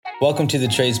Welcome to the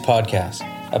Trades Podcast,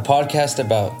 a podcast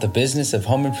about the business of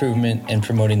home improvement and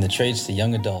promoting the trades to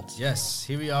young adults. Yes,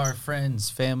 here we are,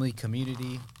 friends, family,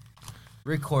 community,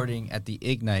 recording at the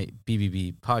Ignite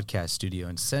BBB podcast studio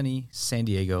in sunny San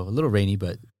Diego. A little rainy,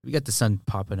 but we got the sun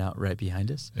popping out right behind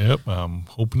us. Yep, I'm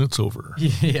hoping it's over.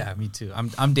 Yeah, me too.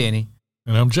 I'm Danny.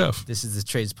 And I'm Jeff. This is the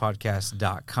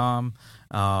tradespodcast.com.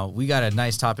 We got a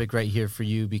nice topic right here for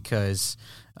you because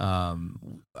I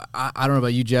don't know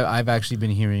about you, Jeff. I've actually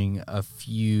been hearing a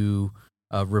few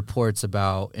reports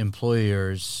about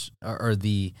employers or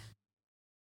the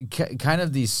kind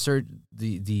of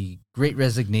the great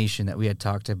resignation that we had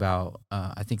talked about.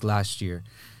 I think last year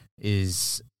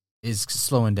is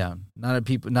slowing down. Not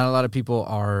a lot of people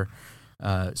are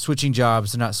switching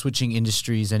jobs. They're not switching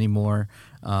industries anymore.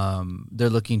 They're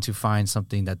looking to find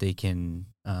something that they can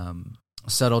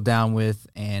settle down with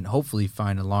and hopefully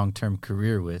find a long-term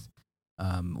career with,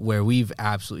 where we've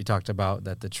absolutely talked about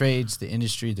that the trades, the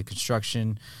industry, the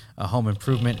construction, home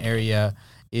improvement area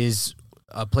is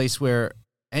a place where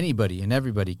anybody and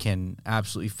everybody can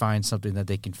absolutely find something that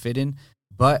they can fit in.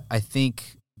 But I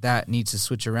think that needs to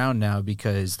switch around now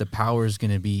because the power is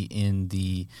going to be in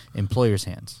the employer's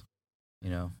hands,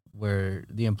 where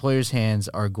the employer's hands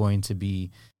are going to be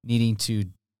needing to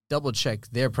double check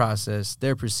their process,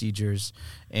 their procedures,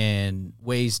 and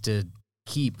ways to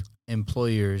keep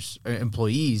employees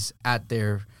at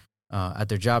their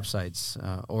job sites,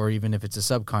 or even if it's a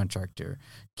subcontractor,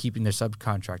 keeping their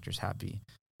subcontractors happy.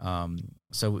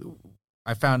 So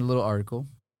I found a little article.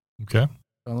 Okay.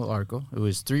 It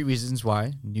was 3 reasons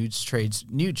why new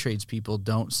tradespeople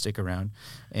don't stick around.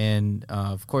 And,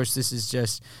 of course, this is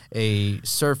just a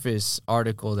surface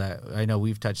article that I know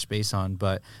we've touched base on,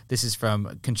 but this is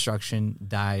from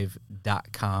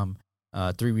constructiondive.com.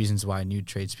 3 reasons why new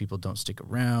tradespeople don't stick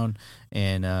around.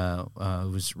 And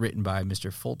it was written by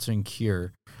Mr. Fulton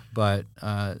Cure. But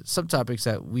some topics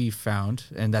that we found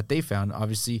and that they found,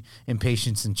 obviously,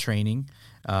 impatience and training.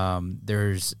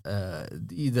 There's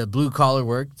the blue-collar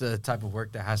work, the type of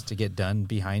work that has to get done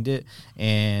behind it.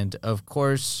 And, of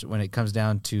course, when it comes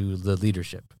down to the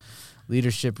leadership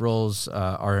roles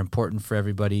are important for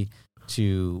everybody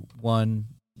to, one,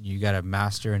 you got to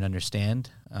master and understand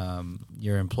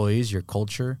your employees, your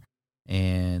culture,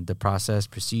 and the process,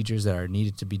 procedures that are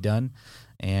needed to be done.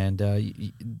 And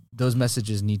those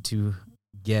messages need to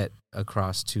get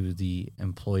across to the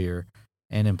employer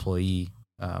and employee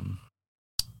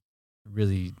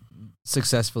really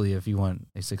successfully if you want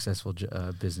a successful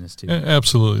business too.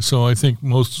 Absolutely. So I think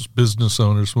most business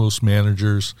owners, most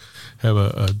managers have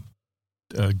a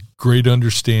great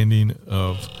understanding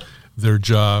of their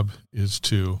job is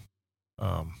to,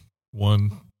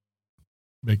 one,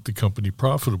 make the company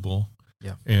profitable.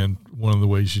 Yeah. And one of the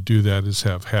ways you do that is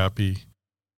have happy,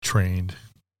 trained,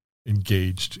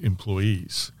 engaged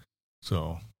employees.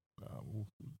 So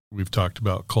we've talked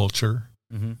about culture.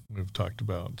 Mm-hmm. We've talked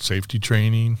about safety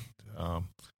training,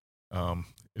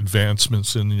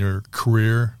 advancements in your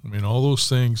career. I mean, all those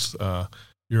things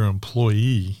your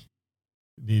employee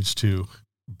needs to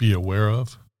be aware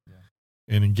of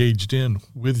and engaged in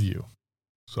with you.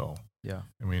 So, yeah,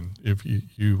 I mean, if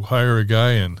you hire a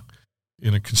guy in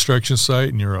a construction site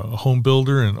and you're a home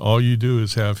builder and all you do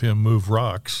is have him move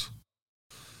rocks,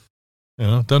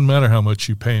 it doesn't matter how much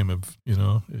you pay him.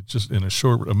 It's just in a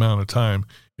short amount of time.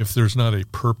 If there's not a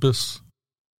purpose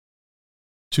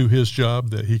to his job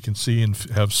that he can see and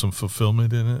have some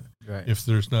fulfillment in it, right. If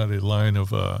there's not a line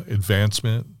of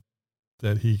advancement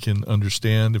that he can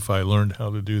understand, if I learned how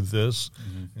to do this,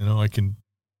 mm-hmm. I can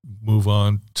move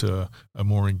on to a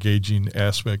more engaging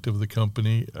aspect of the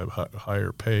company, a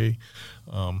higher pay.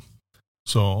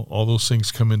 So all those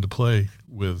things come into play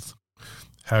with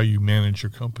how you manage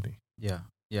your company. Yeah.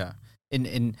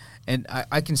 And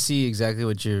I can see exactly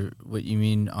what you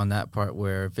mean on that part,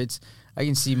 where I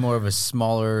can see more of a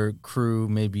smaller crew,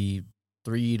 maybe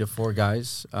 3 to 4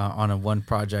 guys on a one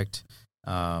project,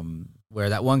 where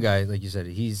that one guy, like you said,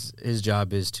 his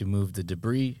job is to move the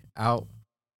debris out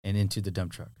and into the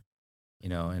dump truck,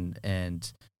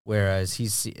 and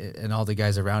whereas and all the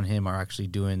guys around him are actually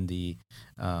doing the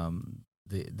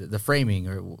framing,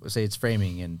 or say it's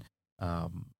framing, and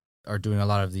are doing a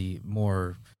lot of the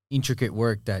more intricate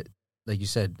work that, like you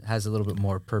said, has a little bit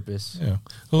more purpose. Yeah.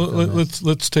 Well,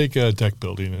 let's take a deck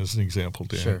building as an example,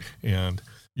 Dan. Sure. And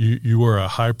you are a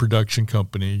high production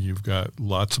company. You've got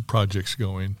lots of projects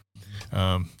going.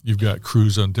 You've got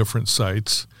crews on different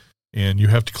sites, and you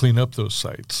have to clean up those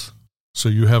sites. So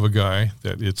you have a guy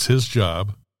that it's his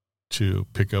job to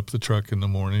pick up the truck in the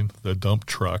morning, the dump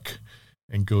truck,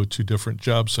 and go to different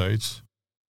job sites,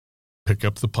 pick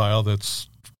up the pile that's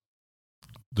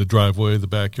the driveway, the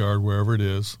backyard, wherever it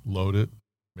is, load it,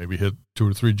 maybe hit 2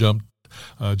 or 3 job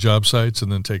sites,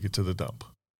 and then take it to the dump.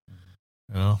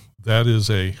 That is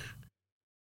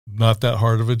not that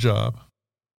hard of a job.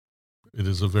 It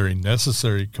is a very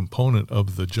necessary component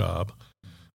of the job,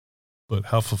 but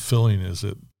how fulfilling is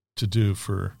it to do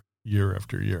for year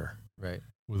after year? Right.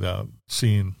 Without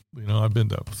seeing, I've been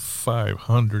to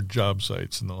 500 job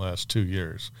sites in the last 2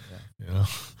 years. And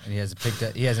he hasn't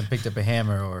picked up a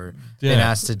hammer or been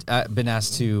asked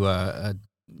to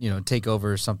take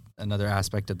over another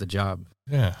aspect of the job.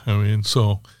 Yeah,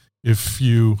 so if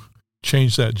you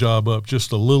change that job up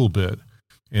just a little bit,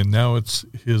 and now it's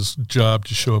his job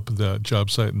to show up at the job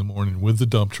site in the morning with the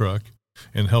dump truck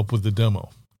and help with the demo,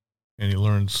 and he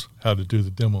learns how to do the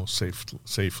demo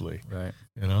safely. Right.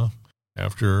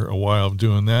 After a while of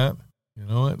doing that,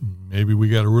 maybe we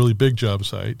got a really big job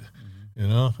site.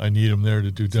 I need him there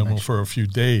to do demo for a few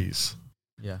days.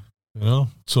 Yeah.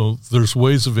 So there's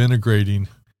ways of integrating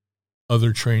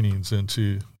other trainings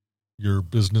into your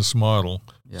business model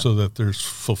so that there's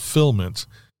fulfillment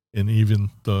in even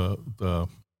the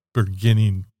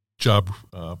beginning job,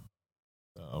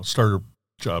 starter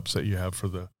jobs that you have for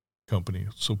the company,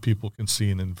 so people can see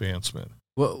an advancement.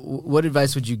 What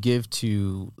advice would you give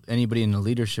to anybody in a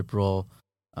leadership role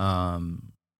about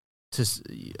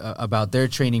their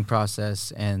training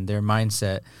process and their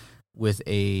mindset with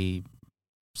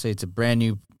it's a brand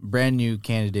new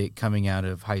candidate coming out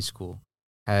of high school,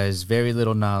 has very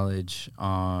little knowledge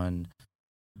on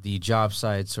the job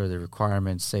sites or the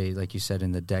requirements, say, like you said,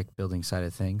 in the deck building side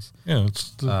of things? Yeah.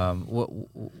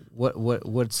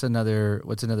 What's another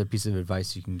piece of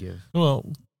advice you can give?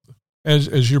 Well,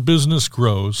 as your business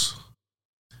grows,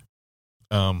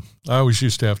 I always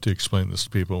used to have to explain this to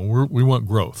people. We want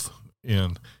growth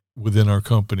within our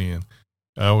company, and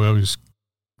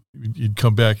you'd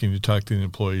come back and you talk to the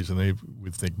employees, and they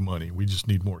would think money. We just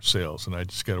need more sales, and I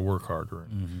just got to work harder.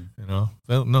 No.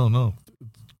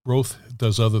 Growth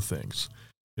does other things.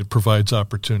 It provides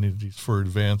opportunities for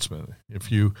advancement.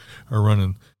 If you are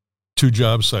running 2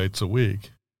 job sites a week,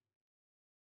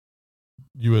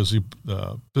 you as a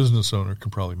business owner can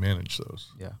probably manage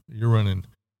those. Yeah. You're running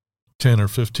 10 or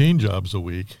 15 jobs a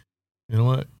week. You know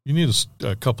what? You need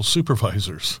a couple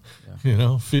supervisors,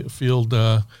 field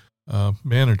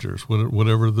managers,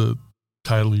 whatever the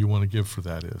title you want to give for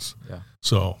that is. Yeah.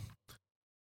 So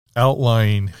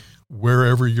outline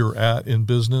wherever you're at in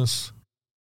business,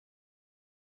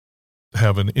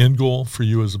 have an end goal for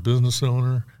you as a business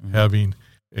owner, having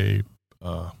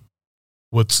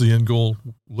what's the end goal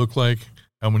look like,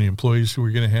 how many employees are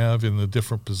we going to have in the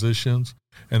different positions,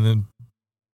 and then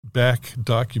back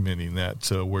documenting that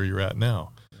to where you're at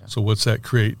now. Yeah. So what's that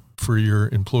create for your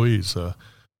employees?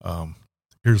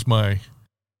 Here's my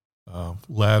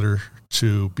ladder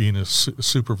to being a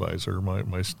supervisor,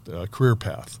 my career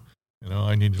path.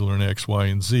 I need to learn X, Y,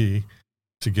 and Z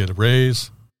to get a raise.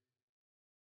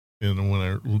 And when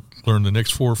I learn the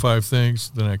next 4 or 5 things,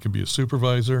 then I can be a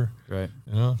supervisor. Right.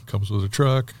 Comes with a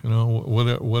truck,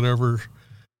 whatever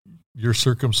your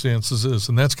circumstances is.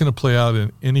 And that's going to play out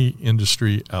in any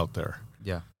industry out there.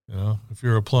 Yeah. If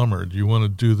you're a plumber, do you want to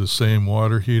do the same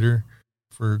water heater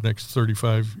for the next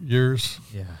 35 years?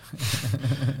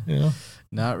 Yeah.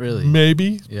 Not really.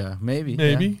 Maybe. Yeah, maybe.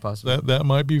 Yeah, possibly. That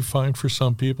might be fine for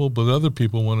some people, but other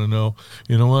people want to know,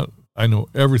 what? I know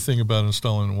everything about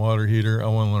installing a water heater. I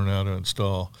want to learn how to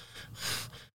install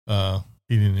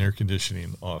heating and air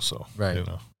conditioning also. Right.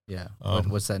 Yeah.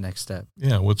 What's that next step?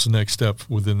 Yeah, what's the next step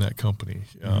within that company?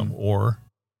 Or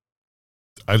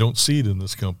I don't see it in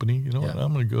this company. What?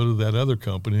 I'm going to go to that other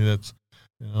company that's,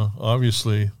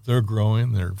 obviously they're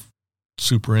growing, they're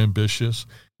super ambitious,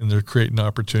 and they're creating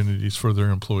opportunities for their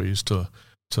employees to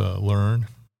learn,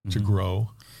 to grow.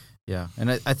 Yeah,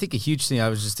 and I think a huge thing, I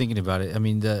was just thinking about it. I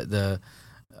mean,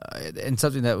 and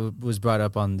something that was brought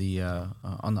up on the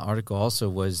article also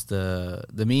was the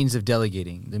means of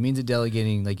delegating. The means of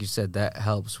delegating, like you said, that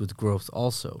helps with growth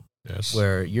also. Yes.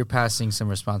 Where you're passing some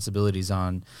responsibilities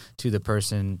on to the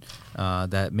person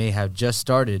that may have just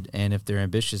started, and if they're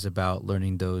ambitious about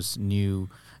learning those new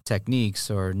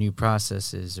techniques or new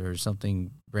processes or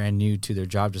something brand new to their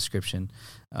job description,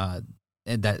 and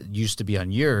that used to be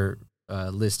on your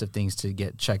list of things to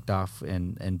get checked off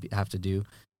and have to do,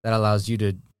 that allows you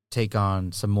to take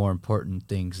on some more important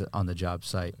things on the job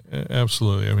site.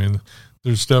 Absolutely. I mean,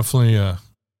 there's definitely a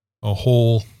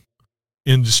whole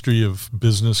industry of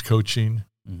business coaching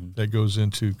that goes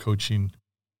into coaching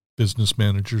business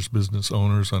managers, business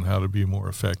owners on how to be more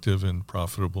effective and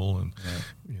profitable and,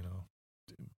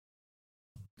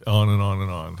 on and on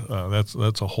and on.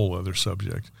 That's a whole other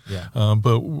subject. Yeah.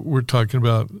 But we're talking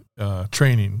about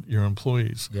training your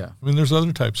employees. Yeah. I mean, there's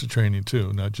other types of training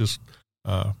too, not just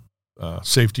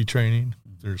safety training.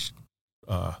 There's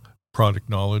product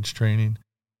knowledge training.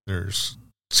 There's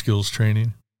skills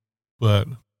training. But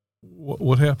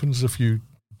what happens if you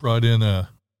brought in a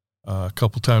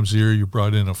couple times a year, you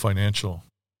brought in a financial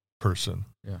person?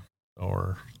 Yeah.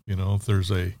 Or, if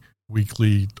there's a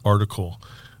weekly article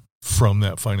from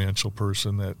that financial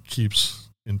person that keeps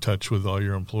in touch with all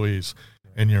your employees,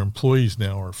 and your employees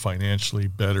now are financially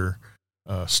better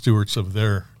stewards of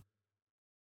their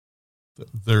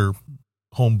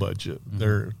home budget,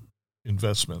 their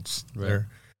investments, Right.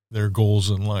 their goals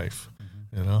in life.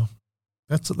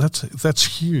 That's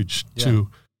huge to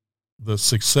the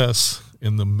success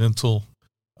in the mental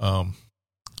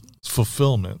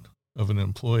fulfillment of an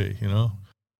employee.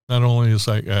 Not only is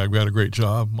I've got a great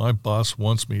job, my boss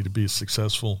wants me to be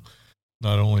successful,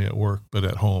 not only at work but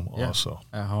at home also.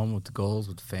 At home with the goals,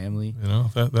 with the family.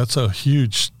 That's a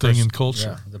huge thing in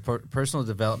culture. Yeah, the personal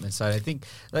development side. I think,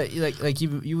 like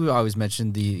you always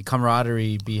mentioned, the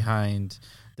camaraderie behind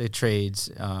the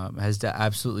trades has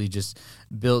absolutely just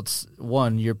built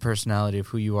your personality of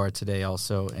who you are today,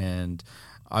 also, and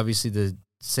obviously the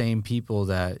same people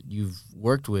that you've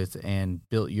worked with and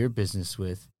built your business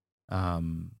with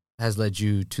has led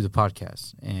you to the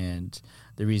podcast, and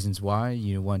the reasons why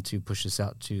you want to push this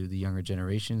out to the younger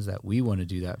generations, that we want to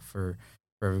do that for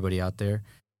everybody out there,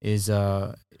 is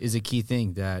a key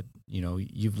thing that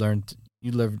you've learned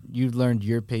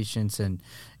your patience and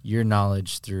your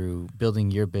knowledge through building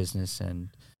your business, and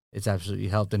it's absolutely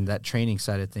helped. And that training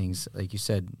side of things, like you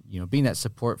said, being that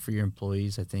support for your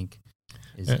employees, I think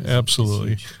is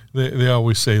absolutely. Is they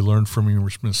always say learn from your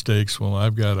mistakes. Well,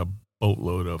 I've got a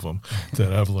boatload of them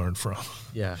that I've learned from.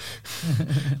 Yeah.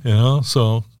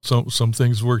 So some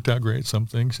things worked out great. Some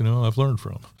things, I've learned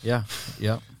from. Yeah.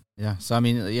 Yeah. Yeah. So, I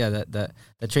mean, that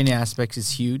training aspect is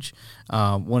huge.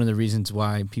 One of the reasons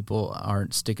why people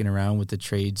aren't sticking around with the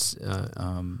trades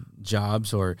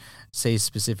jobs, or say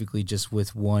specifically just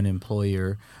with one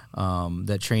employer,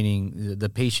 that training, the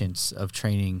patience of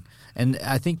training. And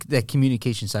I think that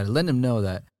communication side, letting them know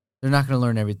that they're not going to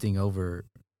learn everything over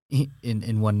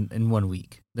in 1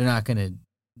 week. They're not going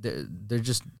to, they're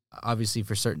just, obviously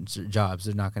for certain jobs,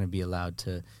 they're not going to be allowed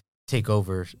to take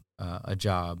over a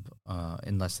job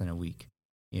in less than a week,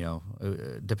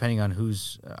 depending on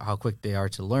how quick they are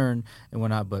to learn and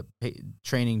whatnot. But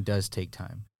training does take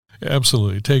time.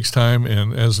 Absolutely. It takes time.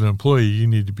 And as an employee, you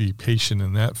need to be patient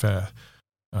in that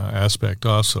aspect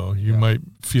also. You might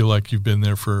feel like you've been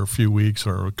there for a few weeks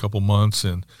or a couple months,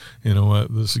 and you know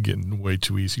what, this is getting way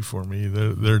too easy for me.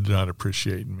 They're not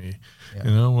appreciating me.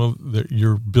 Yeah.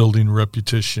 You're building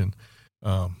repetition,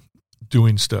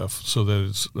 doing stuff so that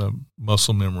it's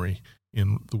muscle memory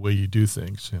in the way you do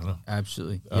things.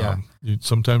 Absolutely. Yeah.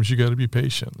 Sometimes you got to be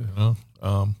patient.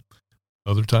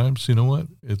 Other times,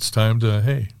 it's time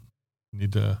to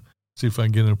need to see if I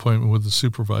can get an appointment with the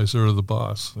supervisor or the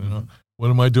boss. What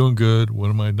am I doing good? What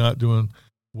am I not doing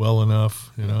well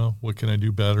enough? What can I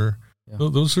do better? Yeah.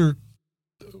 Those are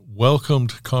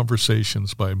welcomed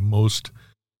conversations by most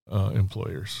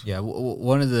employers. Yeah.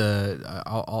 One of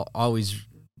I'll always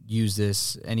use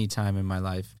this anytime in my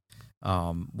life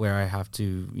where I have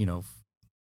to,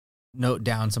 note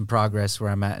down some progress where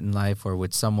I'm at in life, or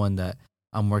with someone that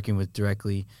I'm working with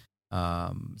directly.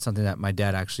 Something that my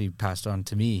dad actually passed on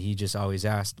to me. He just always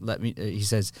asked, he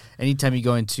says, anytime you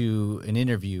go into an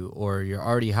interview or you're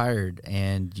already hired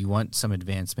and you want some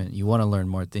advancement, you want to learn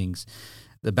more things,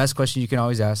 the best question you can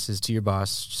always ask is to your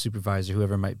boss, supervisor,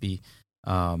 whoever it might be,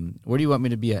 where do you want me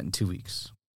to be at in 2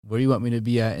 weeks? Where do you want me to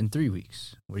be at in 3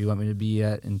 weeks? Where do you want me to be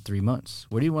at in 3 months?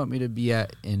 Where do you want me to be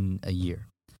at in a year?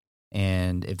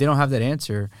 And if they don't have that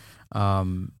answer,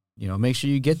 make sure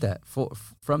you get that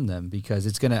from them, because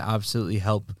it's going to absolutely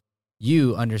help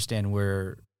you understand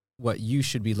what you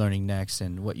should be learning next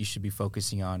and what you should be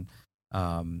focusing on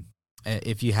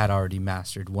if you had already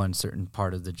mastered one certain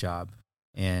part of the job.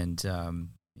 And,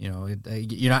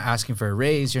 you're not asking for a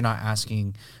raise. You're not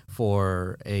asking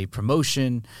for a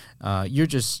promotion. You're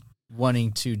just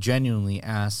wanting to genuinely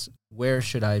ask, where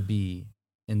should I be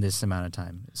in this amount of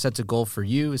time? It sets a goal for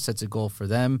you. It sets a goal for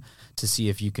them to see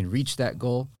if you can reach that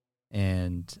goal.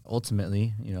 And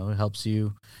ultimately, it helps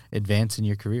you advance in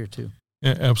your career too.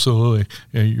 Yeah, absolutely.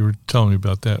 Yeah, you were telling me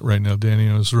about that right now, Danny.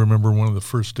 I was remember one of the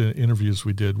first interviews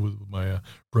we did with my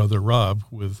brother Rob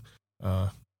with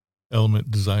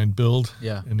Element Design Build.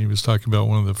 Yeah. And he was talking about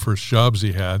one of the first jobs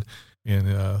he had.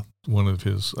 And one of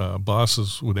his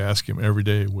bosses would ask him every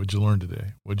day, "What'd you learn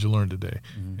today? What'd you learn today?"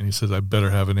 Mm-hmm. And he says, "I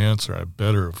better have an answer. I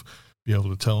better be able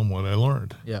to tell him what I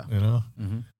learned." Yeah. You know.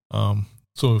 Mm-hmm.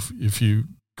 So if you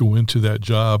go into that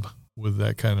job with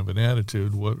that kind of an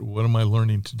attitude, what am I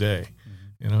learning today?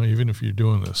 You know, even if you're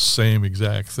doing the same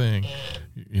exact thing,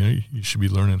 you know, you should be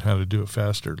learning how to do it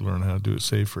faster, learn how to do it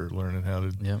safer, learning how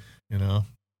to, you know,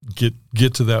 get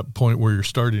to that point where you're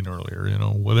starting earlier, you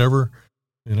know, whatever,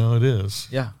 you know, it is.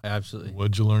 Yeah, absolutely.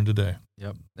 What'd you learn today?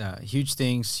 Yep. Huge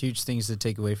things to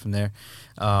take away from there.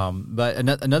 But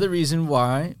another reason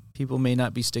why people may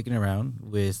not be sticking around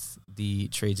with the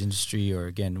trades industry or,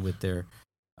 again, with their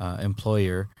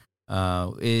employer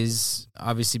is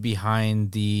obviously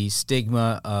behind the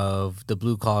stigma of the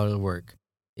blue collar work.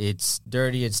 It's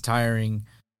dirty, it's tiring.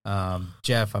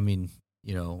 Jeff, I mean,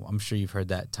 you know, I'm sure you've heard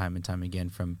that time and time again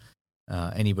from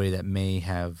anybody that may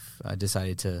have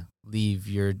decided to leave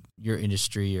your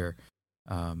industry or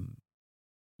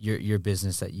your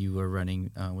business that you were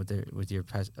running with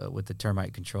the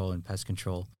termite control and pest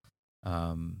control.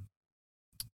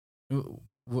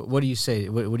 What do you say?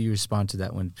 What do you respond to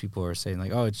that when people are saying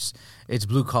like, "Oh, it's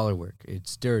blue collar work.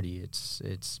 It's dirty.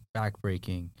 It's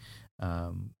backbreaking."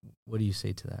 What do you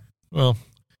say to that? Well,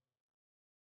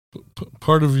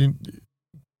 part of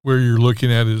where you're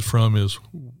looking at it from is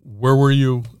where were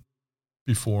you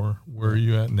before, where are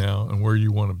you at now, and where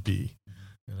you want to be.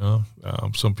 You know,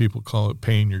 some people call it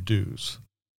paying your dues.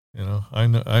 You know,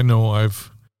 I know I've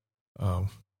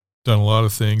done a lot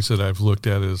of things that I've looked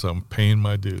at as I'm paying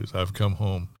my dues. I've come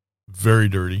home very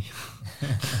dirty,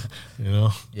 you know.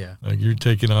 Yeah. Like you're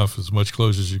taking off as much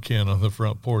clothes as you can on the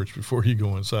front porch before you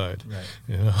go inside. Right.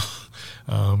 You know,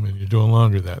 and you're doing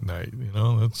laundry that night. You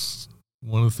know, that's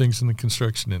one of the things in the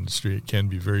construction industry. It can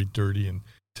be very dirty and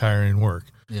tiring work.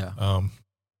 Yeah.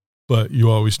 But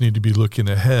you always need to be looking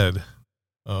ahead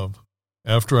of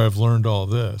after I've learned all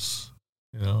this.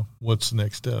 You know, what's the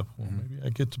next step? Well, maybe I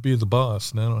get to be the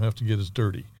boss and I don't have to get as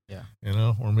dirty. Yeah. You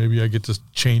know, or maybe I get to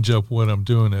change up what I'm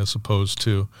doing as opposed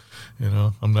to, you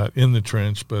know, I'm not in the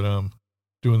trench, but I'm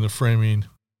doing the framing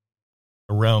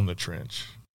around the trench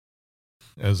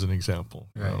as an example,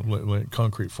 right. You know, like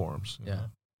concrete forms. Yeah.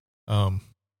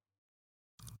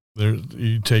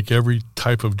 You take every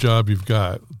type of job you've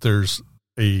got, there's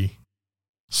a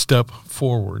step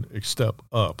forward, a step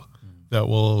up that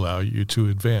will allow you to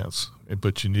advance.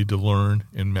 But you need to learn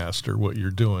and master what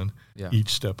you're doing each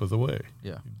step of the way.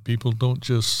 Yeah. People don't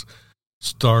just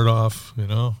start off, you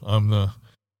know, I'm the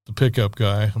pickup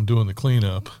guy, I'm doing the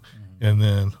cleanup, and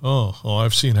then,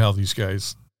 I've seen how these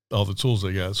guys, all the tools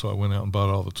they got, so I went out and bought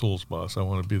all the tools, boss. I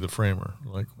want to be the framer.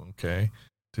 Like, okay,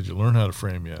 did you learn how to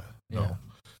frame yet? No.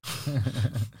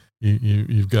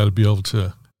 You've got to be able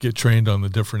to get trained on the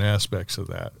different aspects of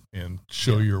that and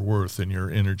show your worth and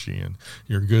your energy and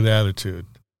your good attitude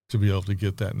to be able to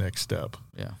get that next step.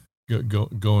 Yeah.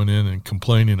 Going in and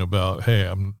complaining about, hey,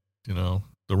 the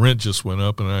rent just went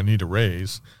up and I need a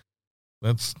raise.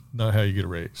 That's not how you get a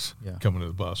raise. Yeah. Coming to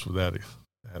the boss with that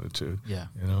attitude. Yeah.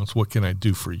 You know, it's what can I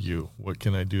do for you? What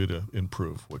can I do to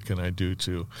improve? What can I do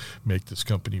to make this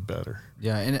company better?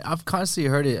 Yeah. And I've constantly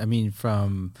heard it, I mean,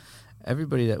 from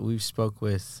everybody that we've spoke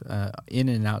with in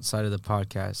and outside of the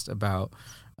podcast about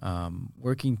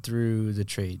working through the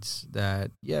trades,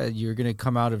 that, you're going to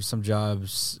come out of some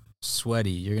jobs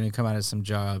sweaty. You're going to come out of some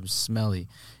jobs smelly.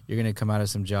 You're going to come out of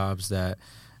some jobs that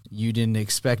you didn't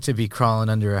expect to be crawling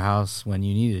under a house when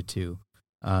you needed to.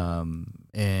 But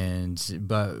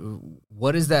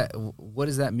what does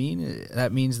that mean?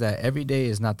 That means that every day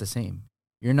is not the same.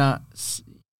 You're not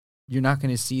going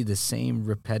to see the same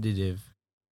repetitive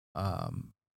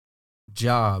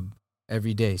job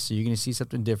every day. So you're going to see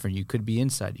something different. You could be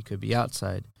inside, you could be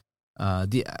outside.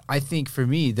 I think for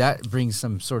me, that brings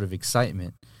some sort of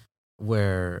excitement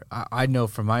where I know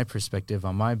from my perspective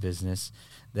on my business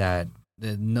that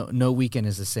no weekend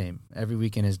is the same. Every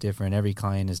weekend is different. Every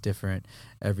client is different.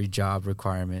 Every job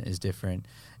requirement is different.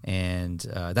 And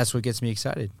that's what gets me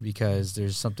excited, because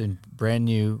there's something brand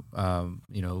new.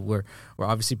 We're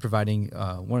obviously providing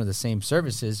one of the same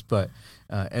services, but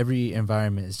every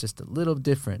environment is just a little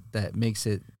different. That makes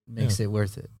it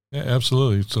worth it. Yeah,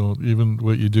 absolutely. So even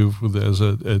what you do as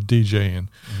a DJ and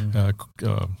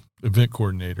event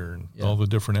coordinator and all the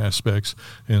different aspects,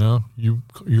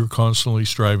 you're constantly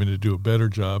striving to do a better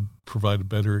job, provide a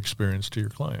better experience to your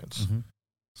clients. Mm-hmm.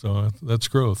 So that's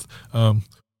growth.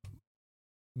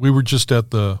 We were just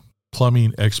at the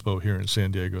Plumbing Expo here in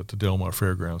San Diego at the Del Mar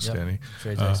Fairgrounds, Danny.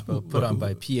 Trades Expo put on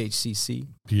by PHCC.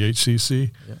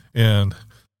 And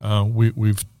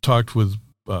we've talked with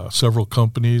several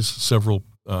companies, several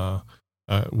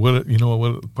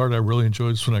what part I really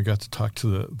enjoyed is when I got to talk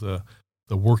to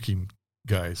the working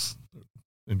guys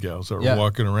and gals that were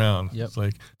walking around. Yep. It's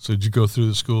like, so did you go through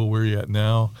the school? Where are you at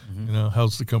now? Mm-hmm.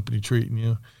 How's the company treating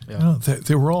you? Yeah.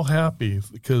 They were all happy,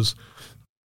 because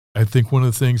I think one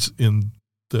of the things in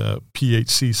the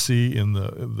PHCC and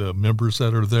the members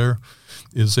that are there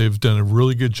is they've done a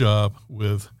really good job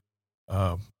with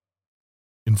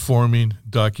informing,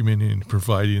 documenting, and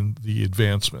providing the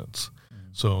advancements. Mm-hmm.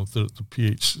 So the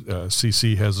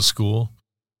PHCC has a school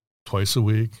twice a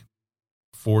week,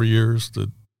 4 years.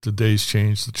 The days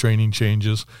change, the training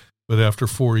changes, but after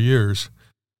 4 years,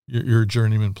 you're a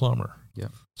journeyman plumber. Yeah.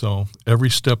 So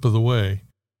every step of the way,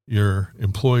 your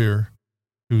employer,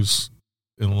 who's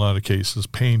in a lot of cases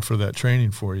paying for that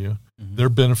training for you, mm-hmm. they're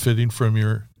benefiting from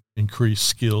your increased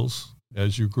skills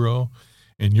as you grow,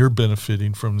 and you're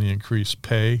benefiting from the increased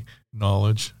pay,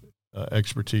 knowledge,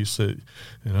 expertise that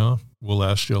will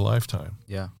last you a lifetime.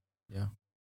 Yeah.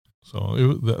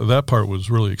 So that part was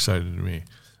really exciting to me.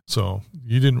 So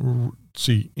you didn't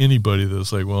see anybody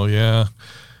that's like, well, yeah,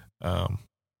 I'm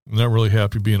not really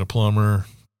happy being a plumber.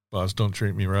 Boss don't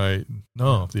treat me right.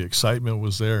 No, the excitement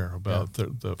was there about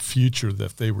the future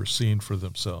that they were seeing for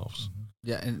themselves.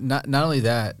 Yeah, and not only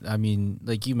that, I mean,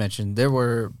 like you mentioned, there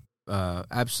were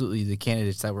absolutely the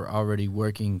candidates that were already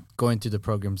going through the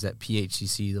programs at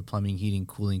PHCC, the Plumbing, Heating,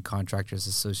 Cooling Contractors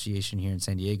Association here in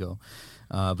San Diego.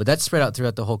 But that's spread out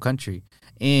throughout the whole country.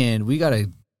 And we got a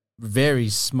very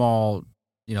small,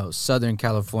 Southern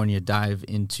California dive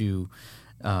into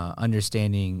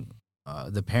understanding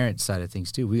the parent side of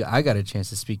things too. I got a chance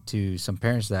to speak to some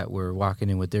parents that were walking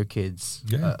in with their kids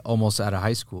almost out of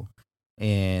high school,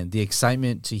 and the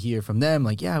excitement to hear from them,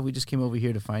 like, yeah, we just came over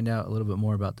here to find out a little bit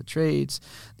more about the trades,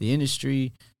 the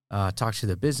industry, talk to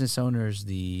the business owners,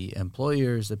 the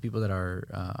employers, the people that are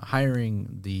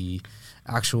hiring, the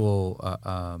actual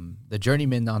the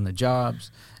journeymen on the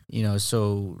jobs.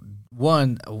 So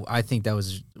one, I think that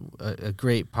was a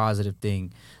great positive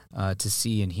thing to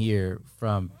see and hear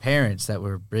from parents that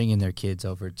were bringing their kids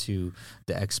over to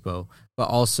the expo. But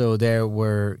also there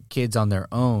were kids on their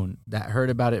own that heard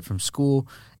about it from school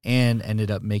and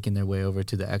ended up making their way over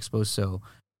to the expo. So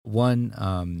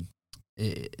one,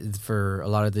 for a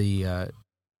lot of the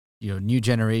new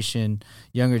generation,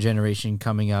 younger generation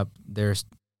coming up, there's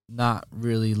not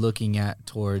really looking at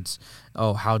towards,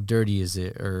 how dirty is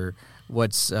it, or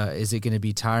is it going to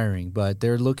be tiring? But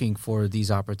they're looking for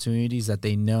these opportunities that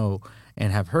they know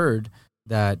and have heard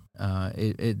that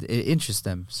it interests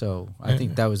them. So I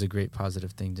think that was a great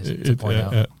positive thing to point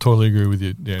out. I totally agree with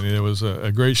you, Danny. It was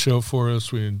a great show for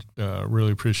us. We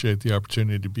really appreciate the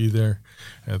opportunity to be there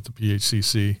at the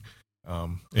PHCC.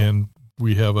 And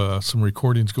we have some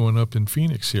recordings going up in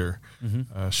Phoenix here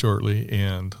shortly,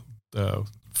 and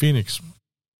Phoenix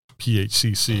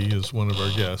PHCC is one of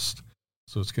our guests.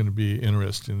 So it's going to be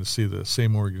interesting to see the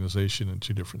same organization in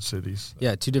two different cities.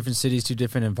 Yeah, two different cities, two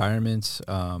different environments,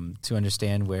 to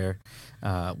understand where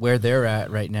they're at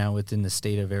right now within the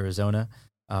state of Arizona,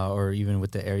 or even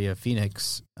with the area of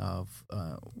Phoenix, of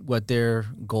what their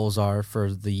goals are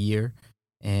for the year,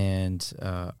 and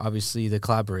obviously the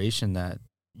collaboration that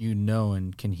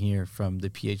and can hear from the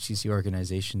PHCC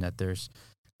organization, that there's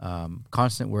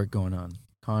constant work going on.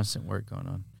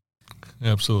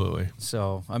 Absolutely.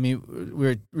 So, I mean,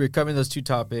 we're covering those two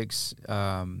topics: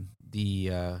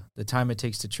 the time it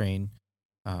takes to train,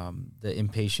 the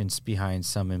impatience behind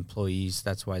some employees.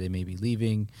 That's why they may be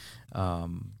leaving.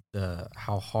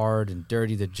 How hard and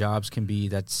dirty the jobs can be.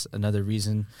 That's another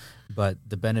reason. But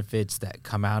the benefits that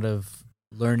come out of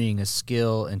learning a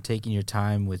skill and taking your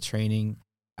time with training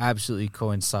absolutely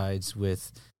coincides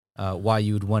with why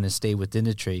you would want to stay within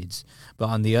the trades. But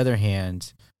on the other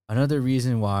hand, another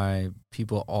reason why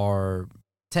people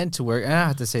tend to work, and I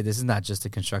have to say this is not just the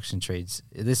construction trades.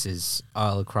 This is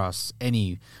all across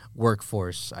any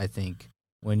workforce, I think.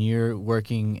 When you're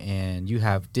working and you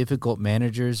have difficult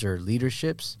managers or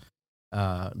leaderships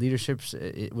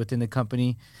within the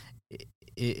company,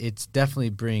 it definitely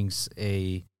brings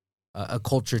a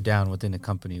culture down within the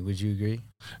company. Would you agree?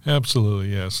 Absolutely,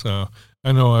 yes. I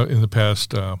know in the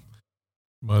past,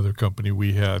 my other company,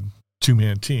 we had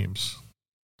two-man teams.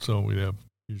 So we'd have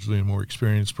usually a more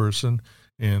experienced person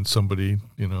and somebody,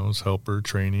 as helper,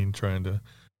 training, trying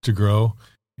to grow.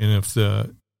 And if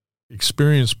the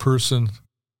experienced person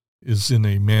is in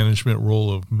a management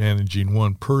role of managing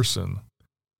one person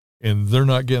and they're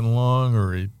not getting along,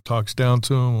 or he talks down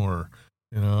to them, or,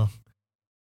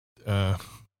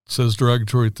 says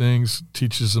derogatory things,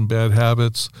 teaches them bad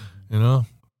habits,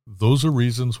 those are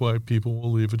reasons why people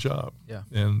will leave a job. Yeah.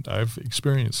 And I've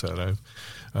experienced that.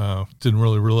 Didn't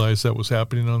really realize that was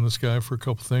happening on this guy for a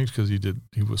couple things because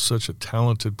he was such a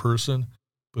talented person.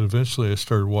 But eventually I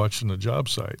started watching the job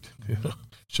site,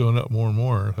 showing up more and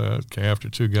more. Okay, after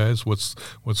 2 guys, what's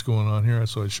going on here?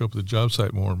 So I show up at the job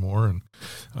site more and more and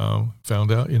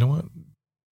found out, you know what?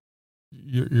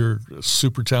 You're a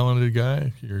super talented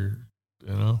guy. You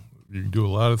can do a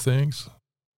lot of things.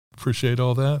 Appreciate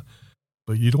all that,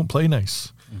 but you don't play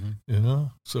nice,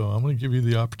 So I'm going to give you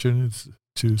the opportunity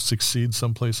to succeed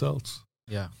someplace else.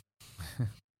 Yeah.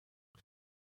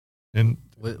 And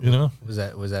was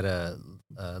that a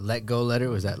let go letter?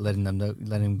 Was that letting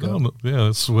him go? No, yeah,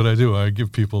 that's what I do. I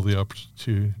give people the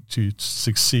opportunity to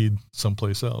succeed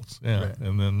someplace else. Yeah, right.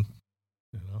 And then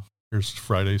here's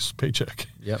Friday's paycheck.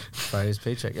 Yep, Friday's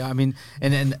paycheck. Yeah, I mean,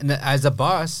 and as a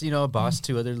boss, a boss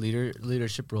to other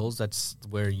leadership roles, that's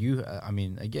where you.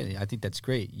 Again, I think that's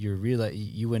great.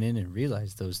 You went in and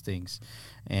realized those things,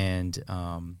 and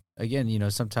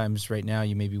again, sometimes right now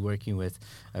you may be working with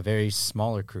a very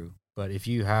smaller crew, but if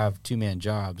you have 2-man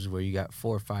jobs where you got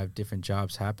 4 or 5 different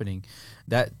jobs happening,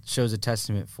 that shows a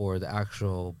testament for the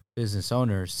actual business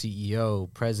owner,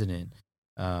 CEO, president.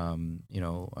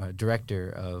 Director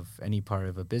of any part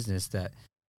of a business, that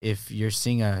if you're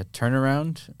seeing a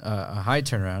turnaround, a high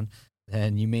turnaround,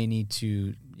 then you may need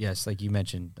to, yes, like you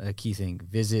mentioned, a key thing,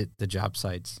 visit the job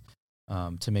sites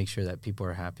to make sure that people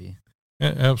are happy.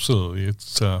 Yeah, absolutely.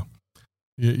 It's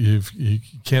you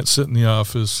can't sit in the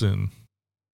office and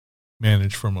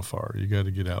manage from afar. You got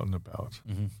to get out and about,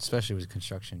 especially with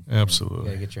construction. Absolutely, you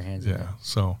got to get your hands in there.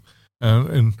 So,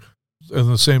 and at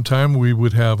the same time, we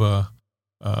would have a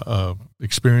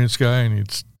experienced guy,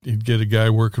 and he'd get a guy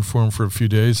working for him for a few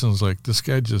days, and it's like, this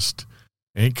guy just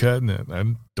ain't cutting it.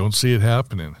 I don't see it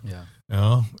happening. Yeah.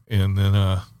 And then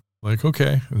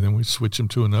okay, and then we switch him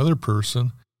to another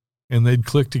person, and they'd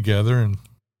click together, and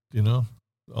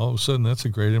all of a sudden that's a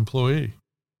great employee.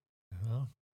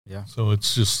 Yeah. So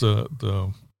it's just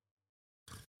the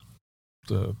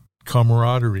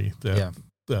camaraderie that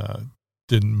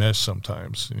didn't mesh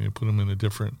sometimes. You put them in a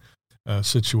different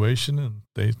situation, and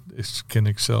they can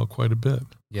excel quite a bit.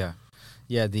 Yeah.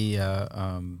 The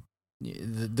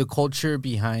culture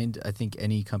behind, I think,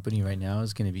 any company right now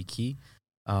is going to be key.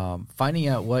 Finding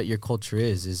out what your culture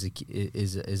is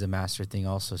a master thing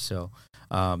also. So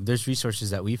there's resources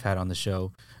that we've had on the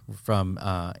show from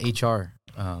HR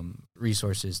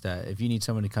resources, that if you need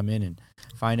someone to come in and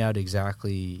find out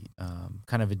exactly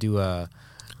do a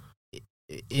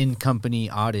in-company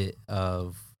audit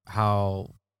of how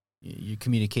your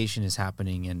communication is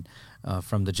happening, and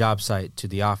from the job site to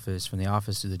the office, from the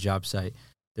office to the job site,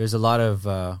 there's a lot of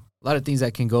things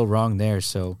that can go wrong there.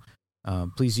 So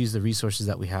please use the resources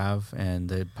that we have and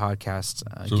the podcast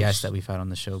guests that we've had on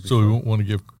the show before. So we want to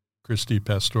give Christy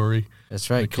Pastore. That's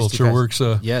right.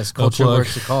 CultureWorks. Yes,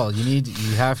 CultureWorks a call.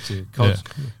 You have to.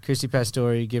 Christy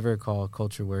Pastore, give her a call.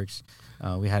 CultureWorks.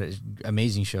 We had an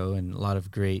amazing show and a lot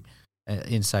of great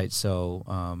insights. So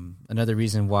another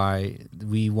reason why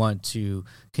we want to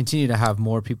continue to have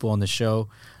more people on the show.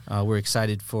 We're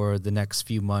excited for the next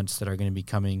few months that are going to be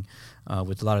coming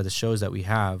with a lot of the shows that we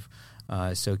have.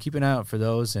 So keep an eye out for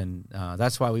those, and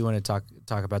that's why we want to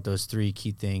talk about those 3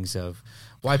 key things of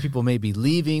why people may be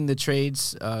leaving the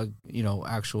trades,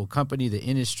 actual company, the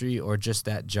industry, or just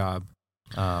that job.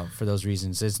 For those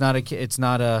reasons, it's not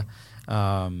a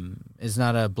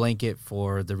blanket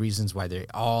for the reasons why they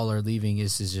all are leaving.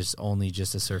 This is just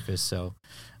a surface. So,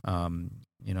 I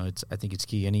think it's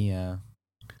key. Anything?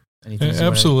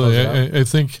 Absolutely. I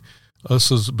think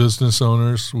us as business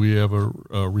owners, we have a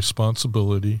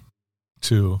responsibility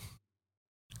to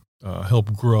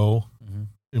help grow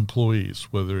employees,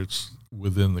 whether it's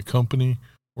within the company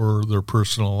or their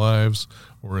personal lives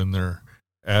or in their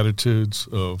attitudes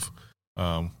of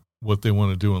what they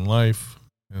want to do in life.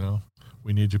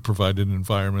 We need to provide an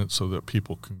environment so that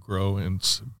people can grow and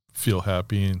feel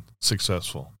happy and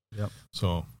successful. Yep.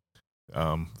 So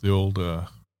the old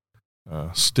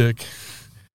stick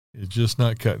is just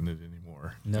not cutting it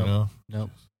anymore. No.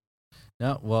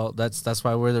 No, well, that's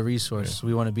why we're the resource. Yeah.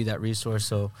 We want to be that resource.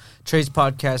 So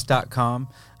tradespodcast.com.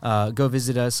 Go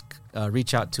visit us.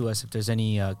 Reach out to us if there's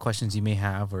any questions you may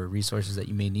have or resources that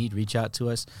you may need. Reach out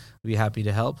to us. We'll be happy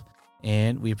to help.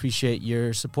 And we appreciate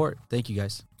your support. Thank you,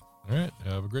 guys. All right.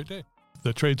 Have a great day.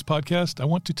 The Trades Podcast, I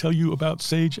want to tell you about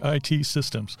Sage IT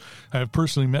Systems. I have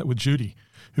personally met with Judy,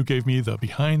 who gave me the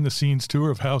behind-the-scenes tour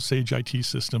of how Sage IT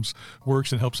Systems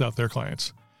works and helps out their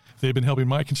clients. They've been helping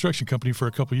my construction company for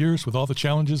a couple of years with all the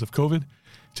challenges of COVID,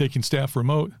 taking staff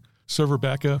remote, server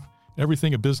backup,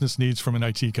 everything a business needs from an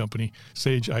IT company.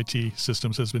 Sage IT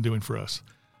Systems has been doing for us.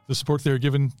 The support they're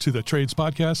giving to the Trades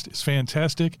Podcast is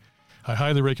fantastic. I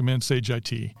highly recommend Sage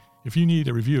IT. If you need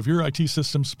a review of your IT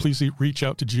systems, please reach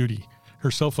out to Judy.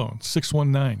 Her cell phone,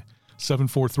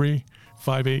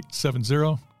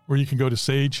 619-743-5870, or you can go to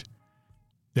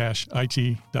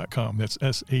sage-it.com. That's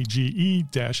SAGE-IT.com.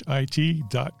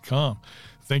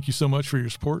 Thank you so much for your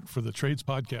support for the Trades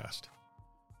Podcast.